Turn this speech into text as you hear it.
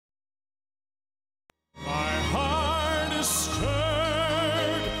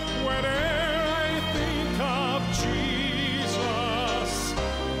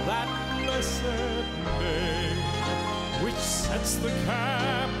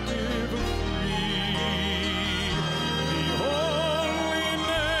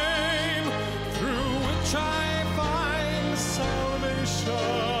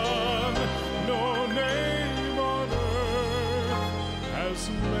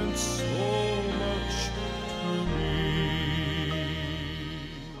meant so much to me.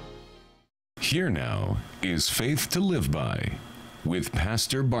 Here now is Faith to Live By with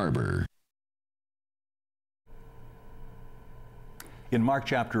Pastor Barber. In Mark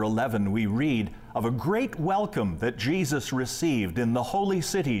chapter 11, we read of a great welcome that Jesus received in the holy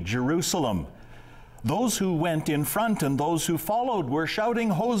city, Jerusalem. Those who went in front and those who followed were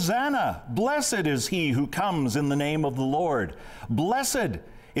shouting, "Hosanna! Blessed is he who comes in the name of the Lord. Blessed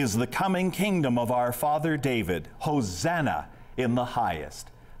is the coming kingdom of our father David. Hosanna in the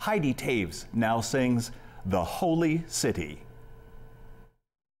highest." Heidi Taves now sings "The Holy City."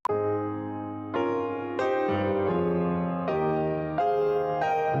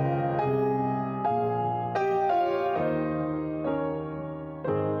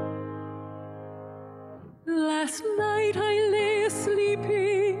 Last night I lay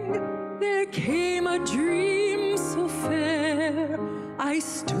sleeping, there came a dream so fair. I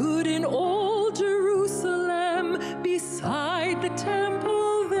stood in old Jerusalem beside the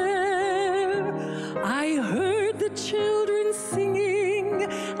temple there. I heard the children singing,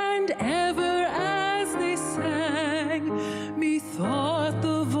 and ever as they sang, methought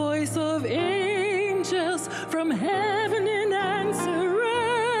the voice of angels from heaven in answer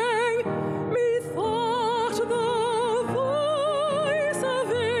rang. Methought the voice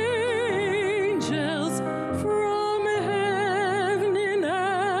of angels from heaven in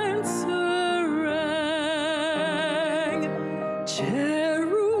answer rang.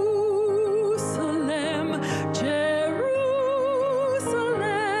 Jerusalem, Jerusalem,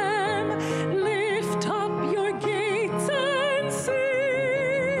 lift up your gates and sing.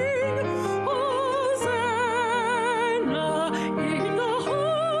 Hosanna in the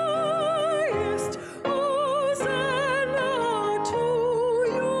highest. Hosanna to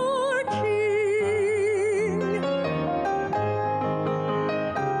your King.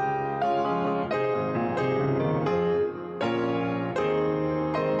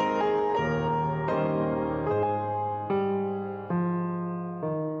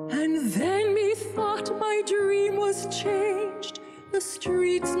 And then methought my dream was changed. The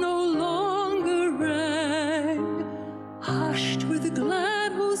streets no longer rang. Hushed with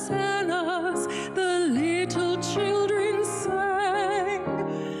glad hosannas, the little children sang.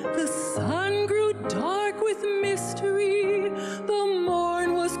 The sun grew dark with mystery. The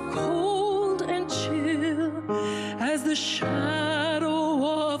morn was cold and chill, as the shadow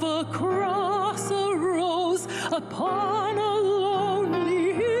of a cross arose upon a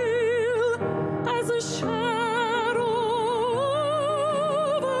lonely hill. As a shadow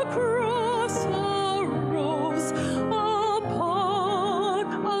of a cross arose upon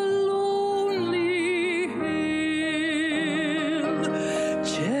a lonely hill.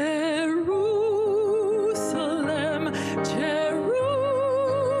 Jerusalem, Jerusalem,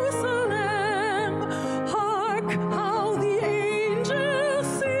 hark how the angels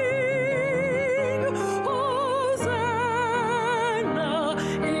sing. Hosanna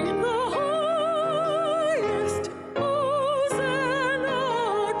in the highest. Hosanna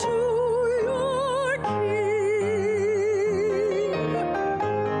to your King.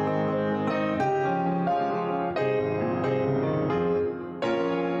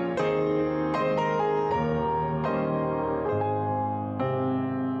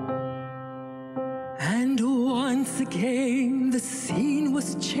 And once again the scene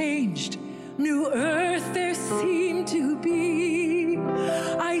was changed. New earth there seemed to be.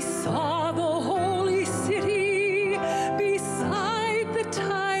 I saw the holy city beside the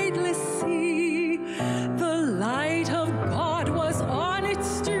tideless sea. The light of God was on its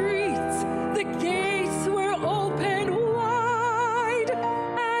streets. The gates were open wide,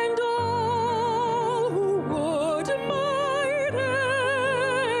 and all who would might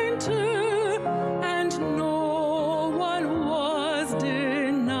enter, and no one was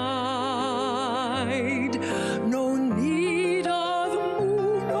denied. No need of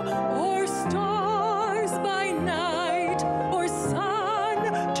moon or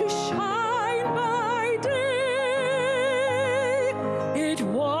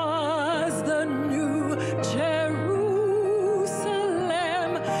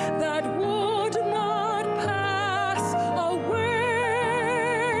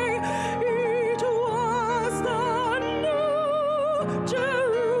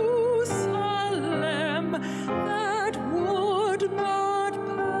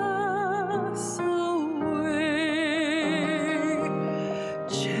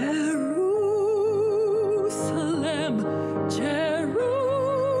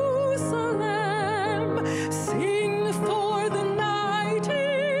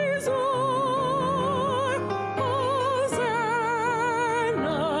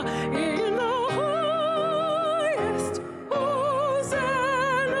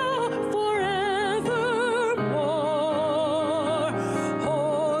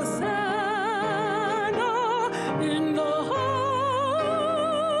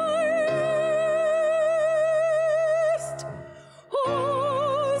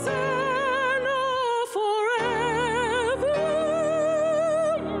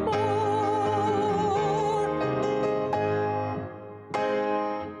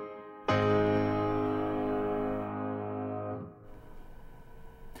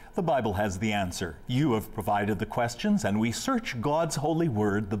The Bible has the answer. You have provided the questions, and we search God's holy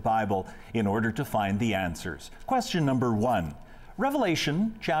word, the Bible, in order to find the answers. Question number 1.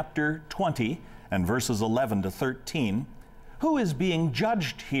 Revelation chapter 20 and verses 11 to 13. Who is being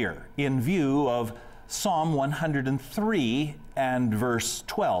judged here in view of Psalm 103 and verse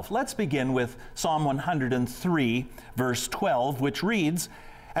 12? Let's begin with Psalm 103, verse 12, which reads,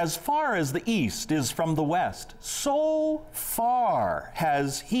 "As far as the east is from the west, so far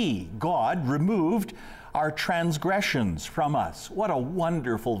has He, God, removed our transgressions from us." What a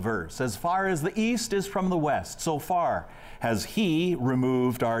wonderful verse. As far as the east is from the west, so far has He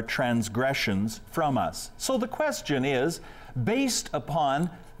removed our transgressions from us. So the question is, based upon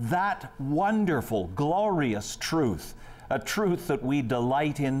that wonderful, glorious truth, a truth that we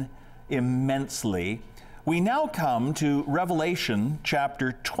delight in immensely, we now come to Revelation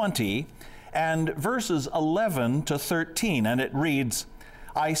chapter 20 and verses 11 to 13, and it reads,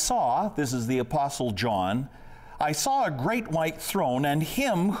 "I saw," this is the Apostle John, "I saw a great white throne, and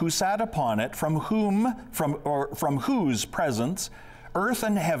Him who sat upon it, from whose presence earth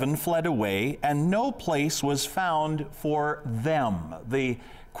and heaven fled away, and no place was found for them." The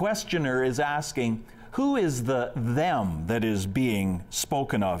questioner is asking, who is the them that is being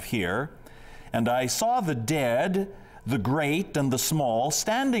spoken of here? "And I saw the dead, the great and the small,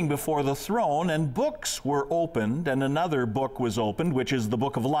 standing before the throne, and books were opened, and another book was opened, which is the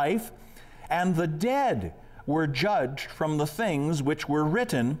book of life. And the dead were judged from the things which were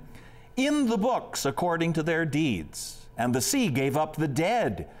written in the books according to their deeds. And the sea gave up the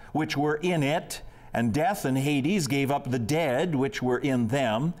dead which were in it, and death and Hades gave up the dead which were in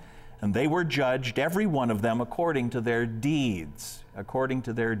them, and they were judged, every one of them, according to their deeds." According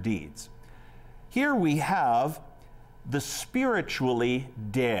to their deeds. Here we have the spiritually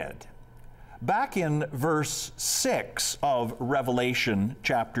dead. Back in verse 6 of Revelation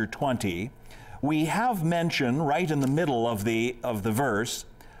chapter 20, we have mention right in the middle of the verse,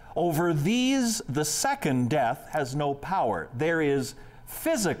 "Over these the second death has no power." There is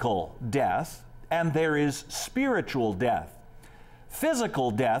physical death and there is spiritual death. Physical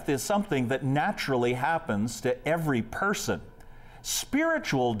death is something that naturally happens to every person.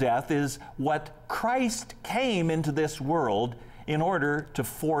 Spiritual death is what Christ came into this world in order to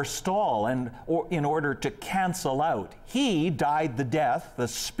forestall or in order to cancel out. He died the death, the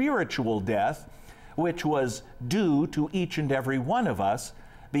spiritual death, which was due to each and every one of us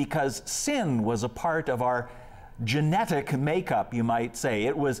because sin was a part of our genetic makeup, you might say.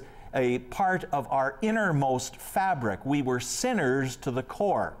 It was a part of our innermost fabric. We were sinners to the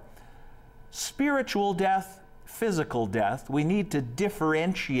core. Spiritual death, physical death, we need to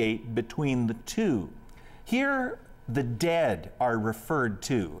differentiate between the two. Here, the dead are referred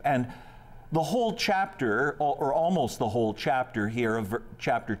to, and the whole chapter, or almost the whole chapter here of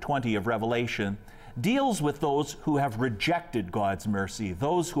chapter 20 of Revelation, deals with those who have rejected God's mercy,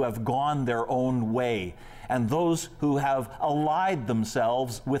 those who have gone their own way, and those who have allied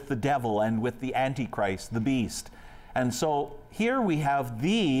themselves with the devil and with the Antichrist, the beast. And so here we have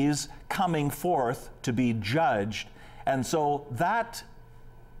these coming forth to be judged. And so that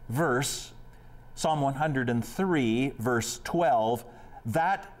verse, Psalm 103, verse 12,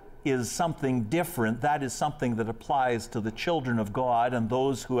 that is something different. That is something that applies to the children of God and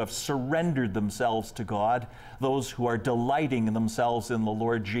those who have surrendered themselves to God, those who are delighting themselves in the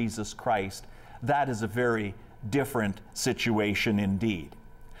Lord Jesus Christ. That is a very different situation indeed.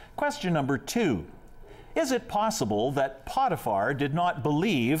 Question number 2. Is it possible that Potiphar did not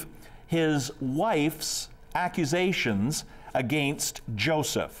believe his wife's accusations against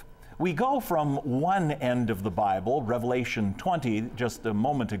Joseph? We go from one end of the Bible, Revelation 20, just a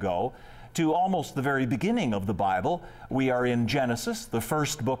moment ago, to almost the very beginning of the Bible. We are in Genesis, the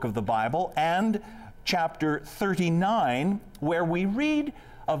first book of the Bible, and chapter 39, where we read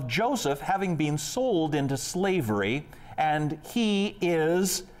of Joseph having been sold into slavery, and he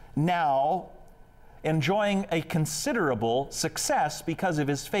is now enjoying a considerable success because of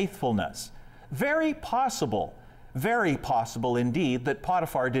his faithfulness. Very possible indeed that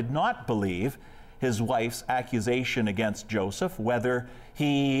Potiphar did not believe his wife's accusation against Joseph, whether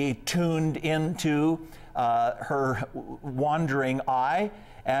he tuned into her wandering eye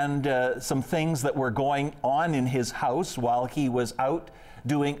and some things that were going on in his house while he was out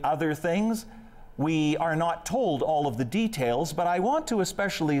doing other things. We are not told all of the details, but I want to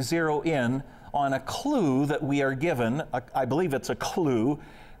especially zero in on a clue that we are given. I believe it's a clue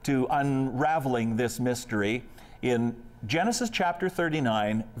to unraveling this mystery in Genesis chapter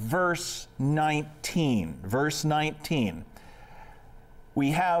 39, verse 19. Verse 19.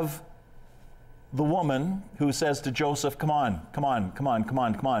 We have the woman who says to Joseph, come on, come on, come on, come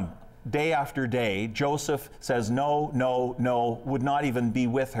on, come on. Day after day, Joseph says no, no, no, would not even be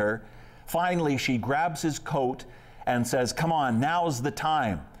with her. Finally, she grabs his coat and says, come on, now's the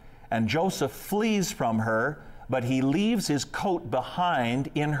time. And Joseph flees from her, but he leaves his coat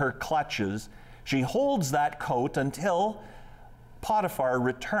behind in her clutches. She holds that coat until Potiphar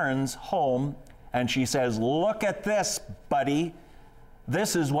returns home, and she says, look at this, buddy.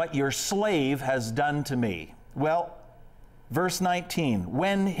 This is what your slave has done to me. Well, verse 19,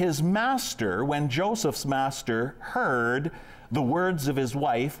 when Joseph's master heard the words of his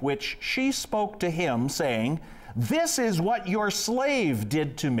wife, which she spoke to him, saying, this is what your slave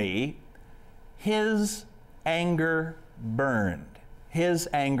did to me, his anger burned. His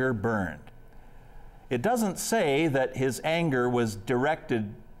anger burned. It doesn't say that his anger was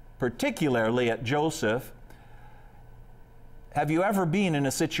directed particularly at Joseph. Have you ever been in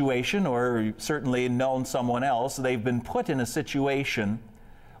a situation, or certainly known someone else, they've been put in a situation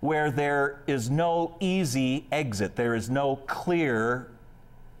where there is no easy exit, there is no clear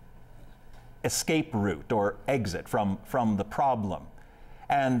escape route or exit from the problem.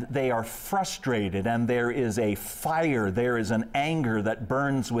 And they are frustrated, and there is a fire, there is an anger that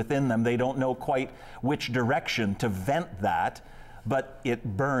burns within them. They don't know quite which direction to vent that, but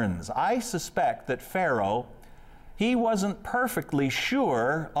it burns. I suspect that Pharaoh, he wasn't perfectly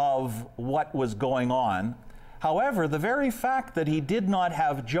sure of what was going on. However, the very fact that he did not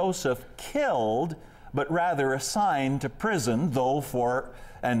have Joseph killed, but rather assigned to prison, though for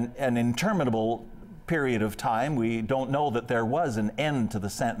an interminable period of time, we don't know that there was an end to the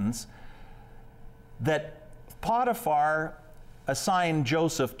sentence, that Potiphar assigned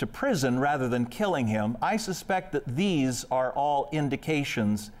Joseph to prison rather than killing him, I suspect that these are all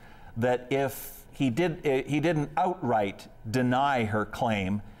indications that if he didn't outright deny her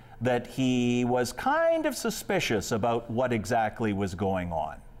claim, that he was kind of suspicious about what exactly was going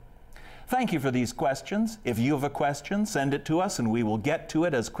on. Thank you for these questions. If you have a question, send it to us and we will get to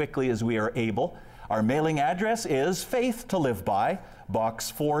it as quickly as we are able. Our mailing address is Faith to Live By, Box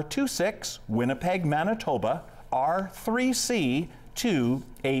 426, Winnipeg, Manitoba, R3C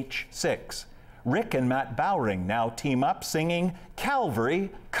 2H6. Rick and Matt Bowring now team up singing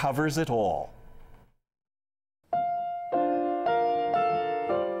Calvary Covers It All.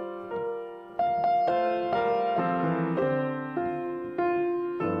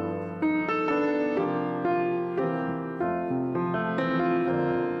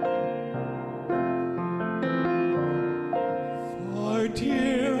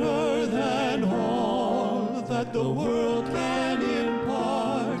 Dearer than all that the world can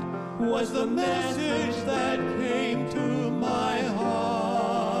impart was the message that came to my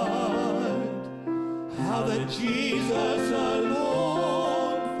heart. How that Jesus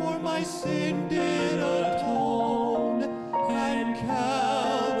alone for my sin did atone, and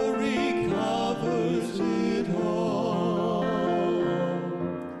Calvary covers it all.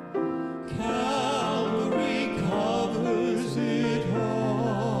 Calvary covers it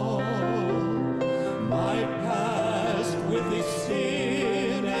all. My past with its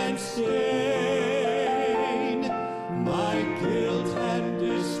sin and stain, my guilt and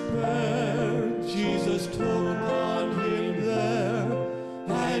despair, Jesus took on him there,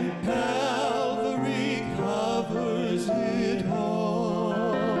 and Calvary covers it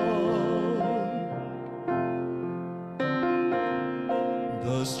all.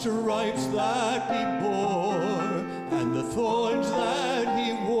 The stripes that he bore and the thorns that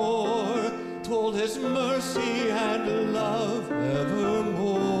he wore told his mercy and love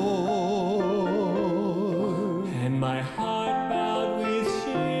evermore. And my heart bowed with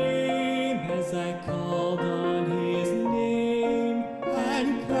shame as I called on his name,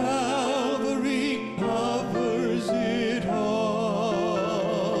 and Calvary covers it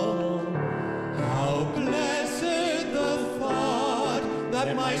all. How blessed the thought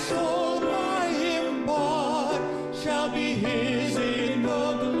that my soul by him bought shall be his in the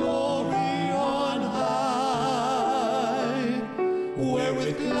glory on high, where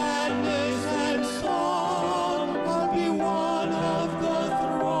with gladness and song I'll be one of the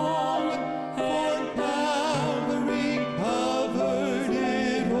throng, for Calvary covered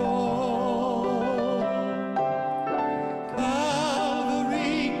it all.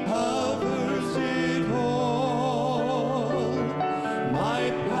 Calvary covers it all.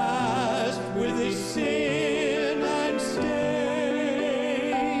 My past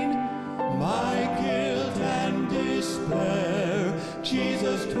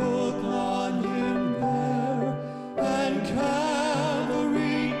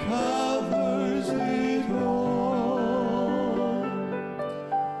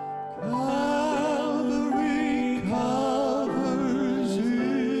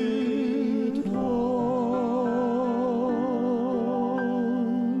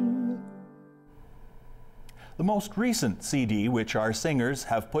most recent CD, which our singers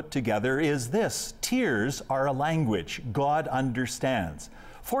have put together, is this: Tears Are a Language God Understands.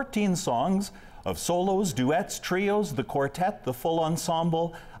 14 songs of solos, duets, trios, the quartet, the full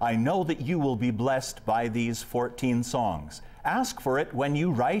ensemble. I know that you will be blessed by these 14 songs. Ask for it when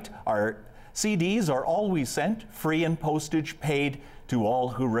you write. Our CDs are always sent, free and postage paid, to all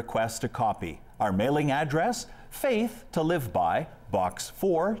who request a copy. Our mailing address, Faith to Live By, Box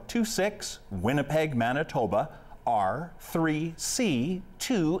 426, Winnipeg, Manitoba,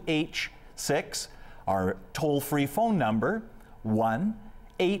 R3C2H6. Our toll-free phone number,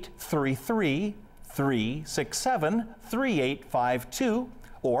 1-833-367-3852.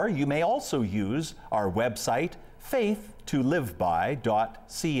 Or you may also use our website,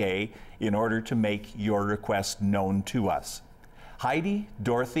 faithtoliveby.ca, in order to make your request known to us. Heidi,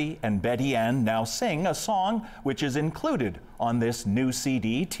 Dorothy, and Betty Ann now sing a song which is included on this new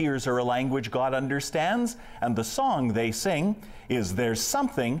CD, Tears Are a Language God Understands, and the song they sing is There's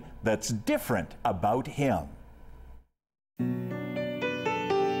Something That's Different About Him.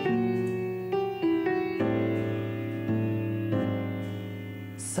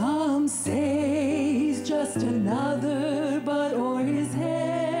 Some say he's just another, but o'er his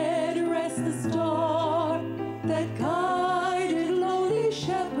head rests the star that guided lonely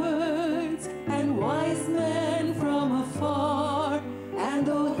shepherds and wise men from afar. And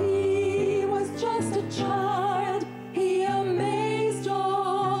though he was just a child, he amazed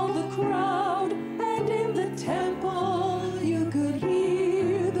all the crowd, and in the temple you could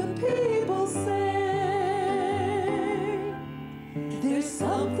hear the people say, there's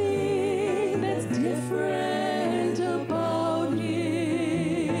something that's different about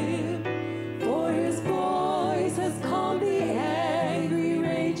him, for his voice has calmed the angry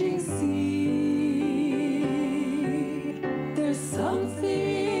raging sea. There's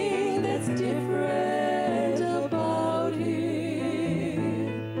something that's different about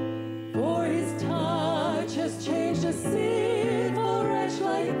him, for his touch has changed a sinful wretch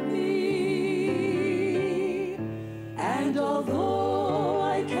like me. And although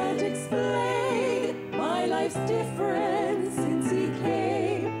I can't explain my life's different since he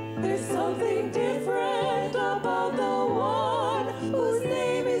came, there's something different about the one whose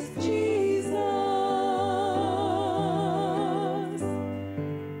name is Jesus.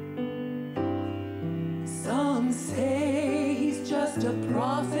 Some say he's just a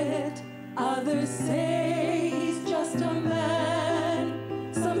prophet, others say he's just a man.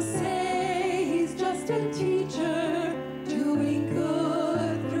 Some say he's just a teacher, doing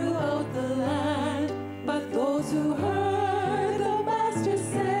good throughout the land. But those who heard the Master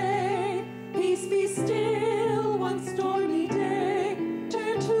say, peace be still, one stormy day,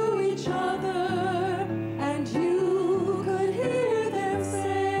 turned to each other, and you could hear them say,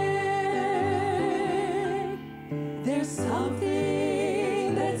 there's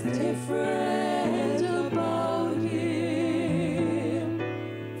something that's different about him,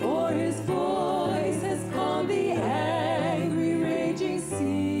 for his voice has calmed the angry raging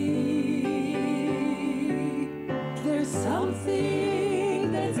sea. There's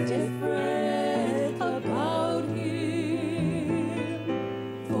something that's different about him,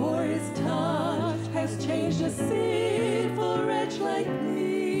 for his touch has changed a sinful wretch like me.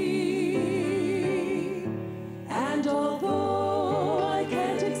 And although I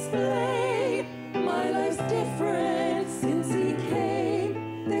can't explain my life's different since he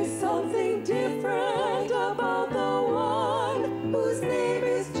came, there's something different about the one whose name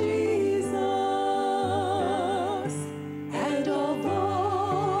is Jesus. And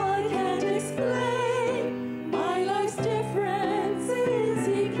although I can't explain my life's different since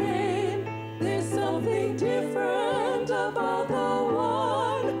he came, there's something different about the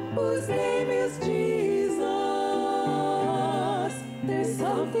one whose name is Jesus. There's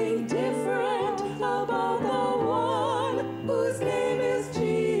something different about the one whose name is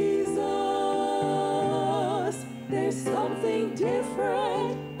Jesus. There's something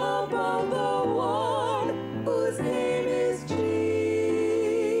different about the one whose name is Jesus.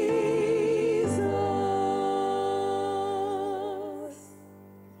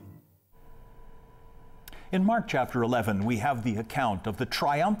 In Mark chapter 11, we have the account of the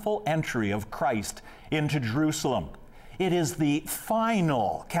triumphal entry of Christ into Jerusalem. It is the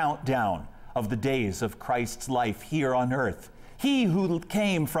final countdown of the days of Christ's life here on earth. He who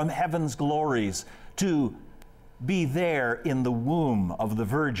came from heaven's glories to be there in the womb of the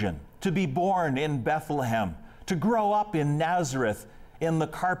Virgin, to be born in Bethlehem, to grow up in Nazareth in the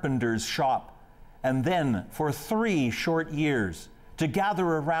carpenter's shop, and then for 3 short years to gather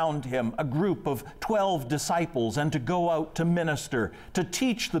around him a group of 12 disciples and to go out to minister, to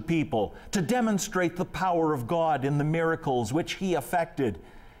teach the people, to demonstrate the power of God in the miracles which he effected,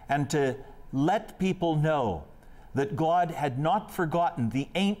 and to let people know that God had not forgotten the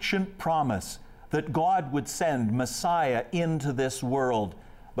ancient promise that God would send Messiah into this world,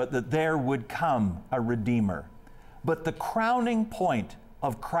 but that there would come a Redeemer. But the crowning point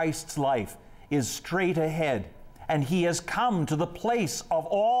of Christ's life is straight ahead, and he has come to the place of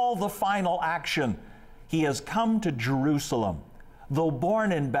all the final action. He has come to Jerusalem. Though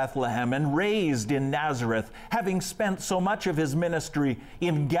born in Bethlehem and raised in Nazareth, having spent so much of his ministry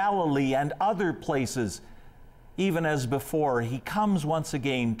in Galilee and other places, even as before, he comes once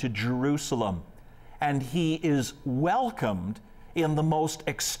again to Jerusalem, and he is welcomed in the most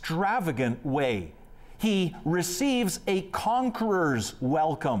extravagant way. He receives a conqueror's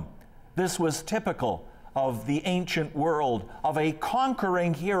welcome. This was typical of the ancient world, of a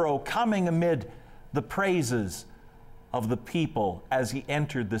conquering hero coming amid the praises of the people as he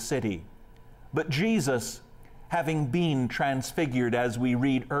entered the city. But Jesus, having been transfigured, as we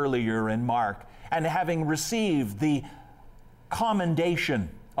read earlier in Mark, and having received the commendation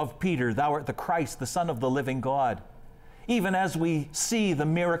of Peter, "Thou art the Christ, the Son of the living God," even as we see the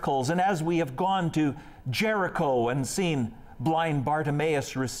miracles, and as we have gone to Jericho and seen blind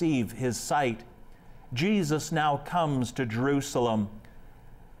Bartimaeus receive his sight, Jesus now comes to Jerusalem.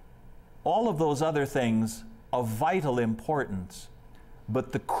 All of those other things of vital importance,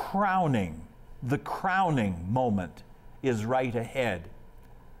 but the crowning moment is right ahead.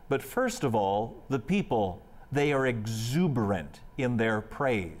 But first of all, the people, they are exuberant in their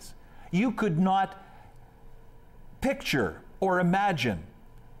praise. You could not picture or imagine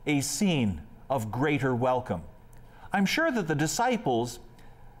a scene of greater welcome. I'm sure that the disciples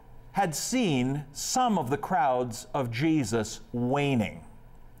had seen some of the crowds of Jesus waning.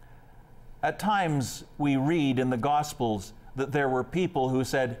 At times we read in the Gospels that there were people who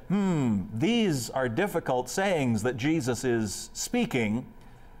said, these are difficult sayings that Jesus is speaking.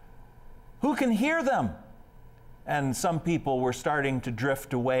 Who can hear them? And some people were starting to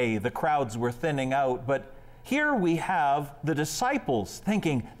drift away. The crowds were thinning out. But here we have the disciples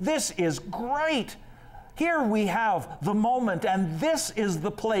thinking, this is great. Here we have the moment, and this is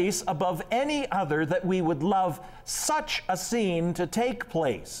the place above any other that we would love such a scene to take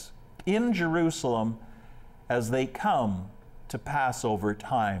place in Jerusalem as they come to Passover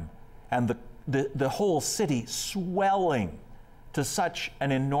time, and the whole city swelling to such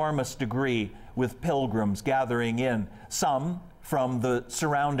an enormous degree with pilgrims gathering in, some from the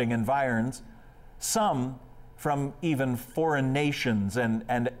surrounding environs, some from even foreign nations,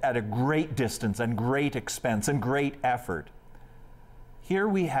 and at a great distance and great expense and great effort. Here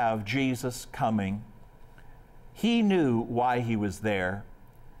we have Jesus coming. He knew why he was there.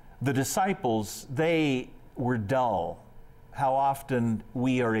 The disciples, they were dull. How often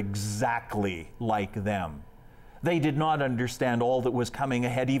we are exactly like them. They did not understand all that was coming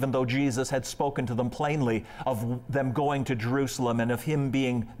ahead, even though Jesus had spoken to them plainly of them going to Jerusalem and of him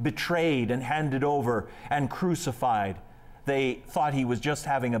being betrayed and handed over and crucified. They thought he was just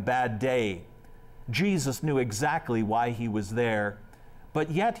having a bad day. Jesus knew exactly why he was there,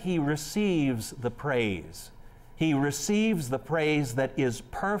 but yet he receives the praise. He receives the praise that is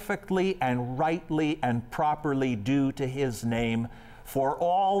perfectly and rightly and properly due to his name for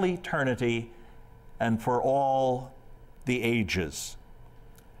all eternity and for all the ages.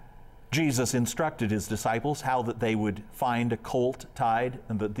 Jesus instructed his disciples how that they would find a colt tied,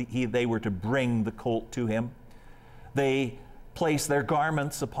 and that they were to bring the colt to him. They placed their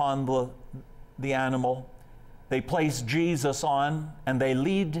garments upon the animal. They place Jesus on, and they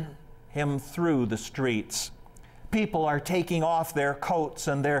lead him through the streets. People are taking off their coats,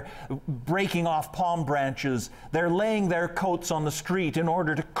 and they're breaking off palm branches. They're laying their coats on the street in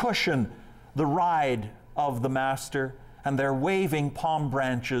order to cushion the ride of the Master, and they're waving palm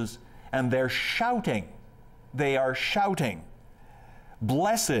branches, and they're shouting. They are shouting,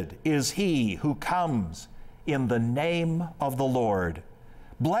 "Blessed is he who comes in the name of the Lord.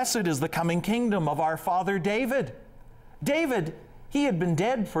 Blessed is the coming kingdom of our father David." David, he had been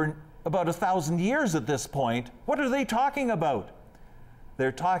dead for about 1,000 years at this point. What are they talking about?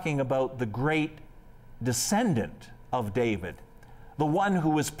 They're talking about the great descendant of David, the one who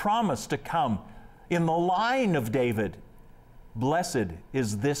was promised to come in the line of David. Blessed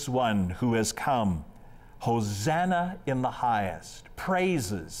is this one who has come. Hosanna in the highest.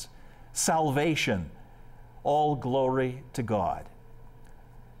 Praises, salvation, all glory to God.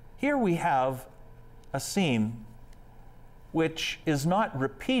 Here we have a scene which is not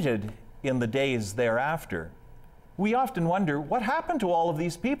repeated in the days thereafter. we often wonder, what happened to all of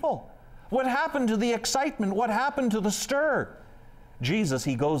these people? What happened to the excitement? What happened to the stir? Jesus,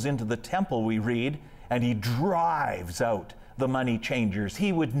 he goes into the temple, we read, and he drives out the money changers.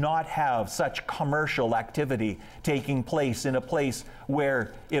 He would not have such commercial activity taking place in a place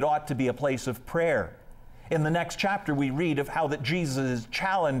where it ought to be a place of prayer. In the next chapter, we read of how that Jesus is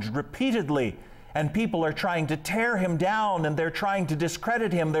challenged repeatedly, and people are trying to tear him down, and they're trying to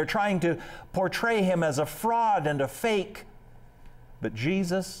discredit him. They're trying to portray him as a fraud and a fake. But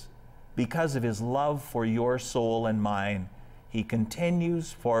Jesus, because of his love for your soul and mine, he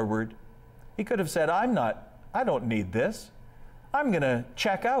continues forward. He could have said, I don't need this. I'm going to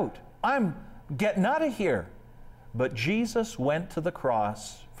check out. I'm getting out of here. But Jesus went to the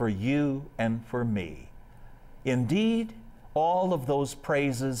cross for you and for me. Indeed, all of those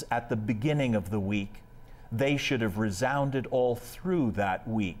praises at the beginning of the week, they should have resounded all through that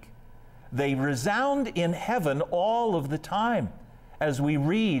week. They resound in heaven all of the time. As we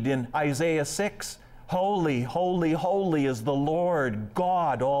read in Isaiah 6, "Holy, holy, holy is the Lord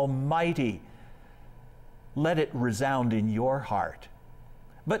God Almighty." Let it resound in your heart.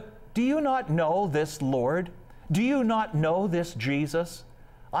 But do you not know this Lord? Do you not know this Jesus?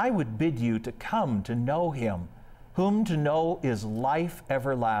 I would bid you to come to know him, whom to know is life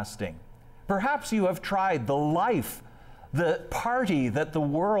everlasting. Perhaps you have tried the life, the party that the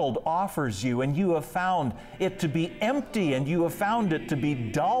world offers you, and you have found it to be empty, and you have found it to be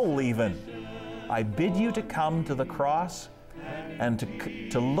dull even. I bid you to come to the cross and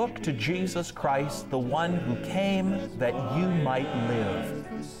to look to Jesus Christ, the one who came that you might live.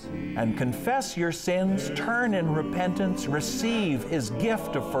 And confess your sins, turn in repentance, receive his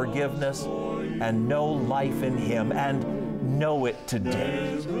gift of forgiveness, and know life in him, and know it today.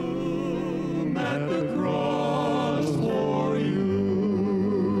 There's room at the cross for you.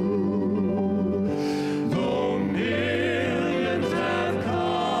 Though millions have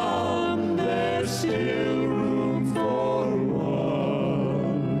come, there's still room for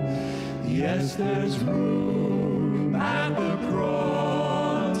one. Yes, there's room at the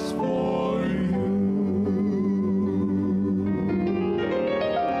cross for you.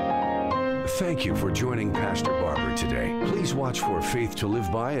 Thank you for joining Pastor Barber today. Please watch for Faith to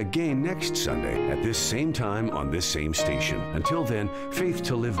Live By again next Sunday at this same time on this same station. Until then, Faith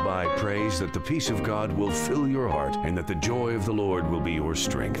to Live By prays that the peace of God will fill your heart and that the joy of the Lord will be your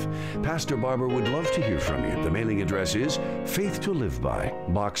strength. Pastor Barber would love to hear from you. The mailing address is Faith to Live By,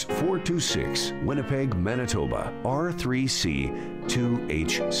 Box 426, Winnipeg, Manitoba, R3C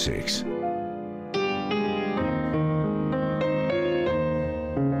 2H6.